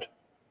started,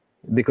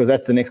 because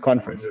that's the next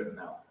conference.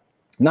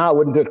 Now I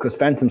wouldn't do it because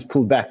Phantom's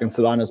pulled back and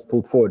Solana's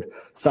pulled forward.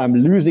 So I'm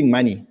losing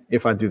money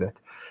if I do that.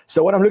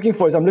 So what I'm looking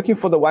for is I'm looking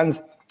for the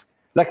ones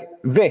like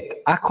VET.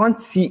 I can't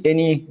see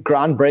any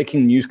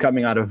groundbreaking news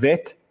coming out of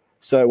VET.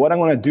 So what I'm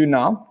going to do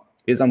now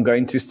is I'm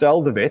going to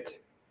sell the VET.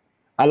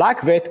 I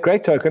like VET,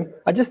 great token.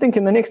 I just think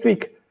in the next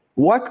week,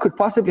 what could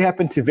possibly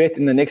happen to VET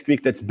in the next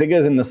week that's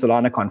bigger than the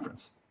Solana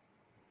conference?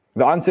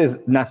 The answer is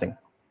nothing.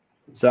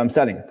 So I'm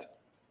selling it.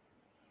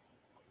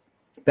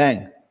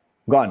 Bang,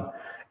 gone.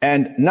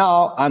 And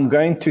now I'm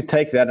going to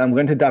take that, I'm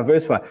going to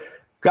diversify.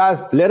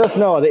 Guys, let us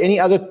know, are there any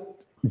other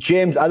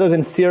gems other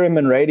than Serum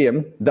and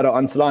Radium that are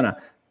on Solana?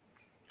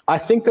 I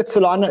think that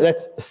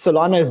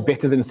Solana is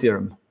better than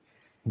Serum,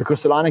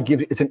 because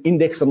Solana it's an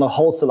index on the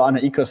whole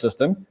Solana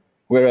ecosystem,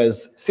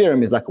 whereas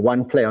Serum is like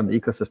one play on the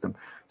ecosystem.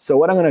 So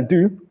what I'm going to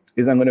do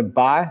is I'm going to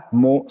buy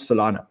more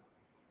Solana.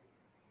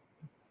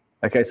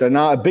 Okay, so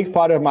now a big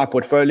part of my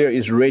portfolio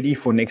is ready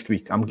for next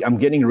week. I'm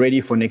getting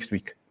ready for next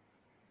week.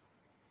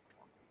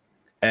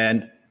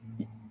 And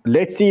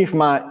let's see if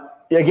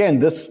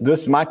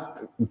this might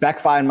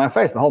backfire in my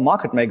face. The whole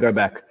market may go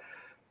back.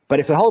 But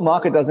if the whole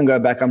market doesn't go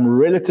back, I'm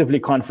relatively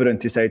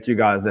confident to say to you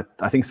guys that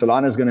I think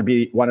Solana is going to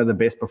be one of the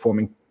best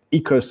performing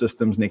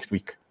ecosystems next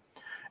week.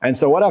 And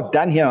so what I've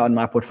done here on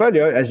my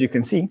portfolio, as you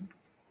can see,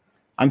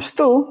 I'm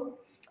still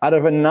out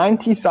of a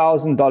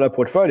 $90,000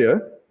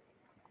 portfolio,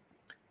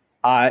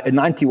 at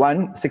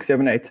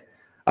 91,678,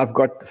 I've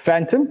got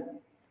Phantom,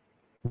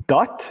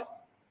 DOT,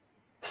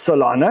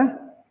 Solana.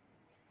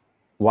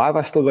 Why have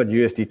I still got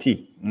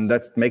USDT? And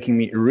that's making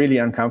me really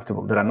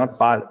uncomfortable. Did I not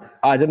buy?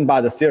 I didn't buy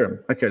the Serum.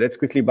 Okay, let's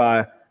quickly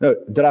buy. No,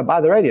 did I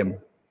buy the Radium?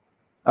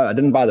 Oh, I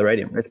didn't buy the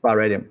Radium. Let's buy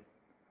Radium.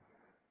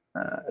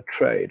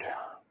 Trade.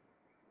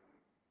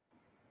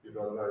 You'd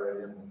rather buy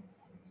Radium than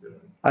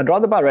Serum? I'd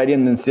rather buy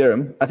Radium than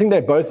Serum. I think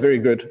they're both very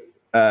good,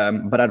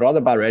 but I'd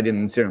rather buy Radium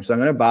than Serum. So I'm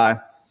going to buy.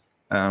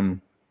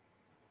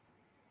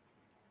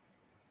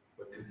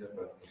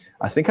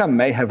 I think I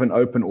may have an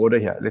open order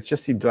here. Let's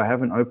just see, do I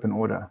have an open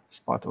order?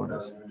 Spot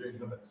orders.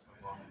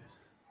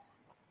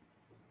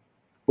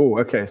 Oh,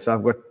 okay, so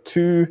I've got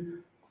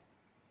two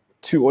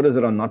orders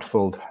that are not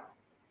filled.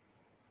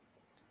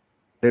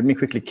 Let me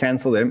quickly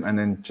cancel them, and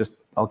then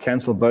I'll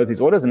cancel both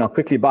these orders and I'll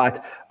quickly buy it.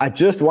 I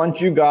just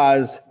want you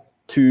guys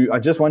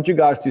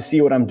to see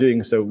what I'm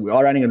doing. So we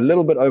are running a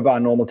little bit over our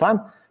normal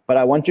time, but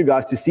I want you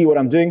guys to see what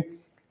I'm doing.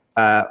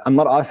 I'm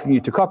not asking you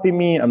to copy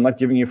me. I'm not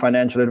giving you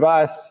financial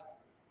advice.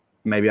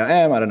 Maybe I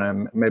am, I don't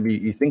know. Maybe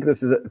you think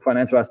this is a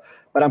financial advice,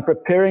 but I'm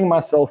preparing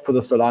myself for the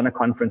Solana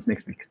conference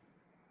next week.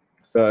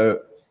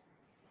 So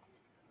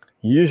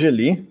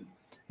usually,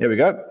 here we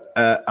go.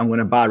 I'm going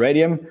to buy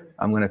Radium.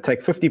 I'm going to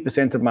take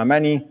 50% of my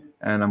money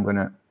and I'm going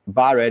to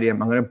buy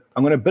Radium. I'm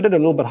going to bid it a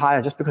little bit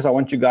higher just because I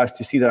want you guys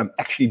to see that I'm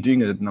actually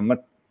doing it and I'm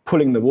not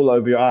pulling the wool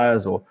over your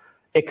eyes or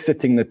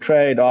exiting the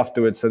trade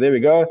afterwards. So there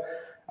we go.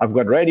 I've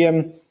got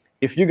Radium.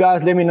 If you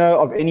guys let me know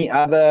of any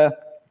other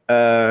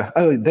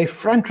oh, they're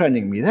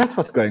front-running me. That's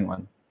what's going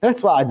on.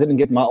 That's why I didn't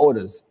get my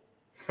orders.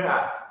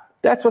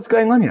 That's what's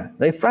going on here.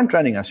 They're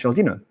front-running us,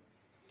 Sheldino.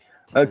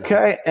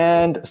 Okay,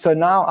 and so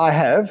now I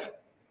have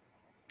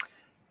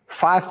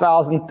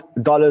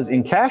 $5,000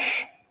 in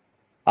cash.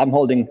 I'm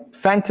holding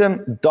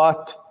Phantom,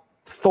 DOT,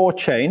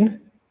 Thorchain.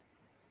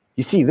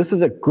 You see, this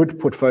is a good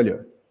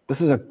portfolio.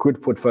 This is a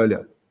good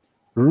portfolio.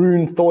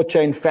 Rune,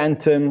 Thorchain,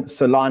 Phantom,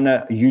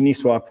 Solana,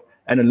 Uniswap,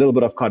 and a little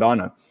bit of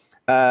Cardano.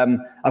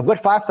 I've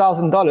got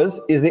 $5,000.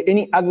 Is there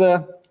any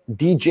other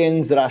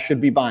degens that I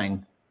should be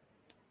buying?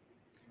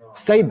 No.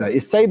 Saber.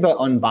 Is Saber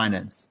on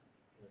Binance?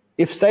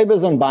 If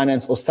Saber's on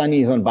Binance or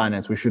Sunny is on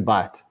Binance, we should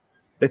buy it.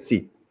 Let's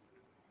see.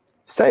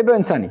 Saber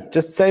and Sunny.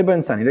 Just Saber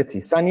and Sunny. Let's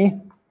see. Sunny.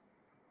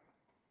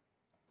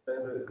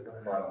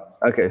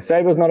 Okay,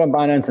 Saber's not on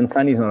Binance and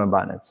Sunny's not on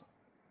Binance.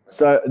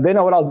 So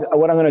then what I'm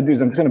going to do is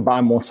I'm just going to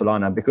buy more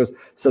Solana because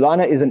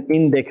Solana is an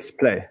index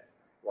play.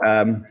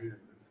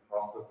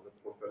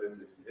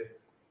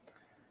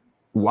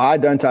 Why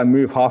don't I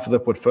move half of the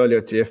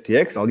portfolio to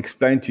FTX? I'll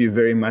explain to you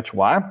very much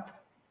why.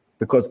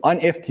 Because on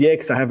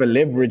FTX, I have a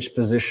leveraged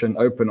position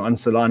open on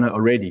Solana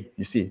already.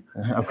 You see,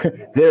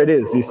 there it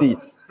is. You see,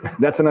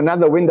 that's in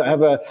another window. I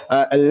have a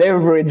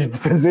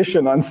leveraged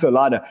position on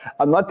Solana.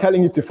 I'm not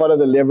telling you to follow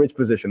the leveraged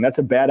position. That's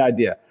a bad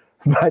idea.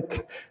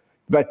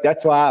 But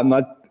that's why I'm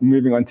not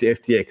moving on to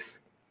FTX.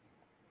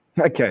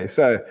 Okay,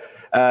 so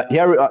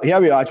Here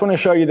we are. I just want to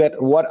show you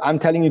that what I'm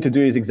telling you to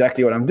do is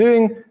exactly what I'm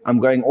doing. I'm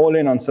going all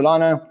in on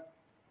Solana.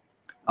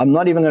 I'm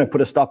not even going to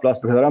put a stop loss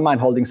because I don't mind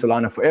holding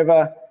Solana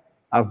forever.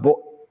 I've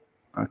bought.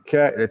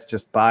 Okay, let's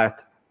just buy it.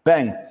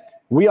 Bang.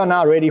 We are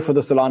now ready for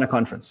the Solana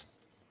conference.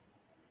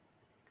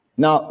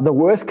 Now, the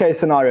worst case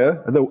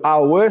scenario,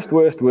 our worst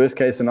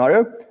case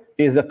scenario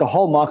is that the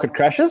whole market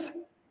crashes,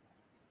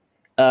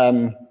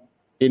 in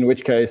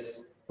which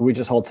case we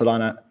just hold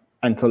Solana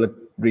until it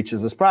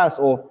reaches this price,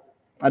 or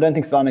I don't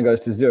think Solana goes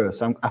to zero.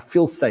 So I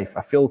feel safe.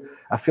 I feel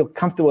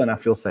comfortable and I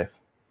feel safe.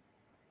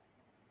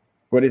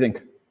 What do you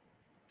think?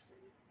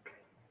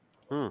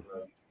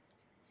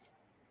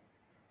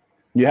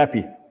 You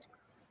happy?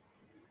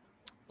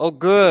 Oh,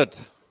 good.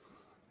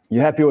 You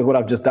happy with what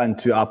I've just done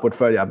to our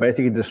portfolio? I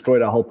basically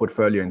destroyed our whole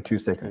portfolio in 2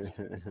 seconds.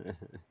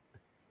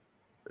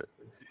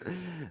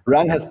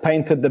 Ran has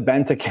painted the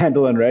banter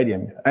candle on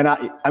Radium. And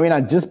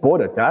I just bought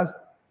it, guys.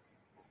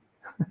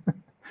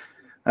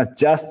 I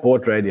just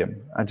bought Radium.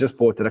 I just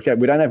bought it. Okay,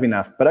 we don't have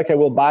enough. But okay,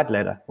 we'll buy it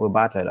later.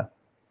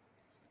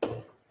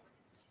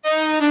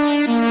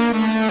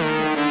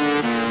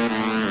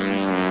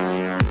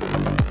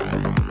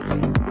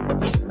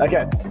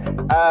 Okay.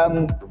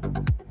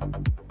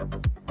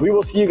 We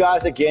will see you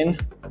guys again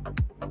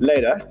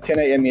later, 10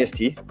 a.m.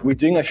 EST. We're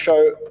doing a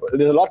show.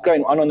 There's a lot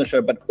going on the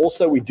show, but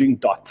also we're doing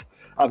DOT.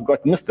 I've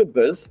got Mr.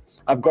 Biz.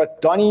 I've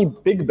got Donnie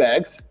Big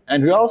Bags.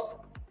 And who else?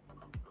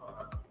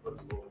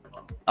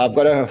 I've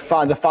got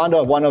the founder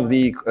of one of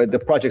the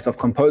projects of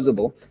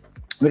Composable.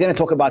 We're going to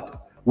talk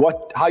about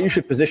how you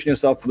should position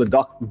yourself for the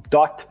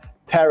DOT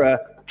Terra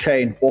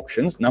chain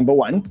auctions, number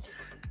one.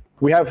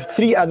 We have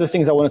 3 other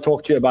things I want to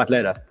talk to you about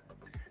later.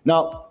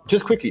 Now,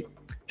 just quickly.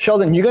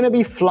 Sheldon, you're going to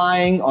be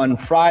flying on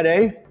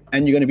Friday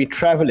and you're going to be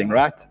traveling,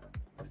 right?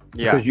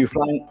 Yeah. Because you're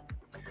flying.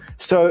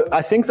 So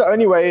I think the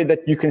only way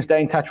that you can stay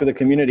in touch with the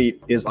community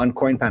is on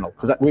CoinPanel,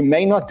 because we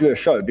may not do a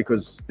show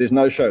because there's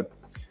no show.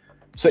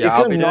 So yeah, if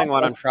I'll be doing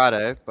one on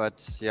Friday,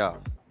 but yeah.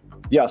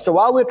 Yeah, so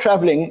while we're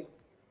traveling,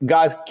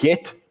 guys,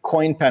 get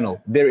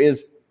CoinPanel. There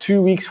is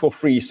 2 weeks for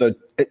free. So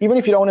even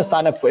if you don't want to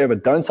sign up forever,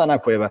 don't sign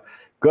up forever.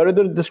 Go to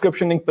the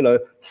description link below,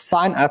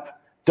 sign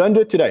up. Don't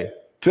do it today.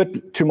 Do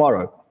it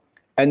tomorrow.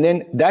 And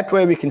then that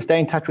way we can stay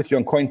in touch with you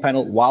on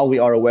CoinPanel while we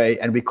are away,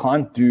 and we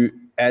can't do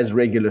as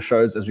regular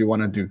shows as we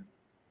want to do.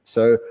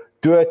 So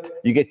do it.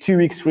 You get 2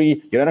 weeks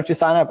free. You don't have to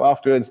sign up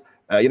afterwards.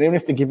 You don't even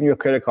have to give you a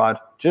credit card.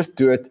 Just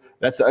do it.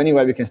 That's the only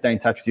way we can stay in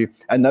touch with you.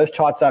 And those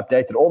charts are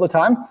updated all the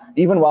time,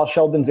 even while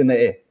Sheldon's in the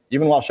air.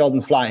 Even while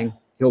Sheldon's flying,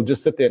 he'll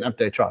just sit there and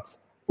update charts.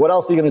 What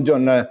else are you going to do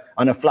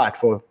on a flight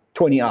for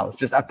 20 hours?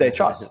 Just update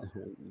charts.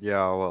 Yeah,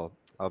 well,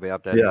 I'll be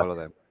updating all of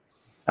them.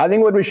 I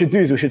think what we should do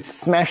is we should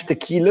smash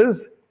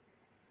tequilas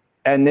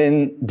and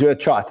then do a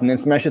chart, and then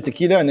smash a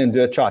tequila and then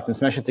do a chart, and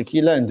smash a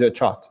tequila and do a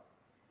chart.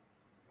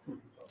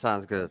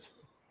 Sounds good.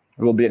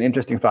 It will be an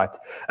interesting fight.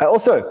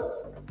 Also,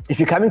 if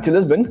you're coming to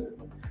Lisbon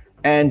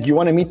and you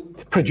want to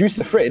meet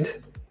Producer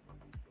Fred,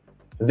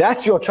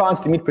 that's your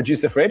chance to meet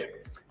Producer Fred.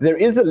 There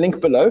is a link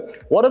below.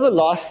 What are the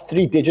last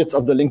 3 digits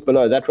of the link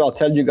below? That way I'll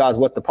tell you guys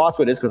what the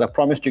password is, because I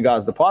promised you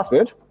guys the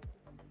password.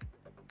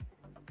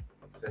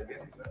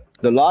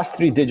 The last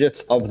 3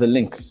 digits of the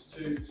link.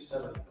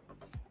 27.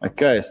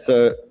 Okay,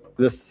 so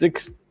the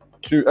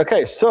 62.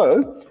 Okay,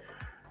 so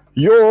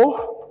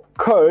your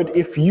code,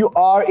 if you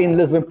are in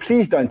Lisbon,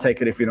 please don't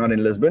take it if you're not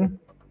in Lisbon,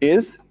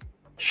 is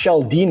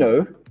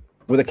Sheldino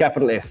with a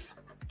capital S.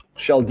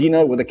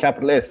 Sheldino with a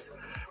capital S.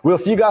 We'll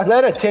see you guys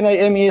later, 10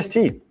 a.m.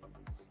 EST.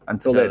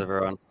 Until then,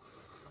 everyone.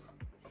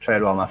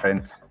 Trade well, my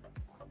friends.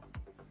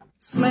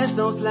 Smash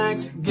those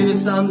likes, give it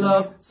some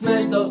love.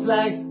 Smash those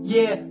likes,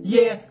 yeah,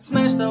 yeah.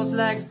 Smash those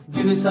likes,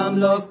 give it some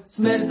love.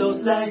 Smash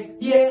those likes,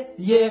 yeah,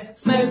 yeah.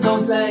 Smash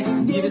those likes,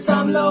 give it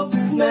some love.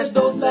 Smash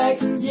those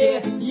likes,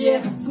 yeah,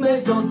 yeah.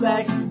 Smash those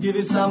likes, give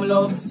it some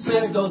love.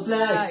 Smash those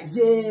likes,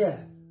 yeah.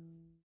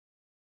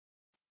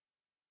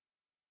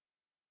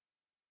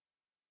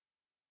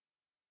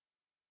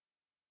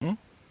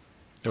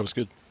 That was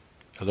good.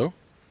 Hello?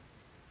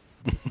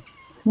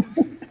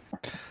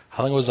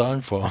 How long was I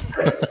on for?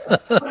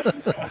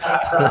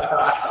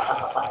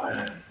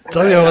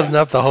 Tell me I wasn't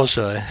up the whole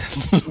show.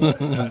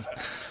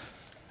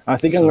 I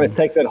think I'm going to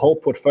take that whole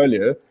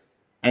portfolio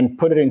and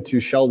put it into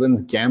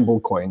Sheldon's gamble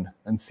coin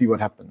and see what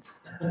happens.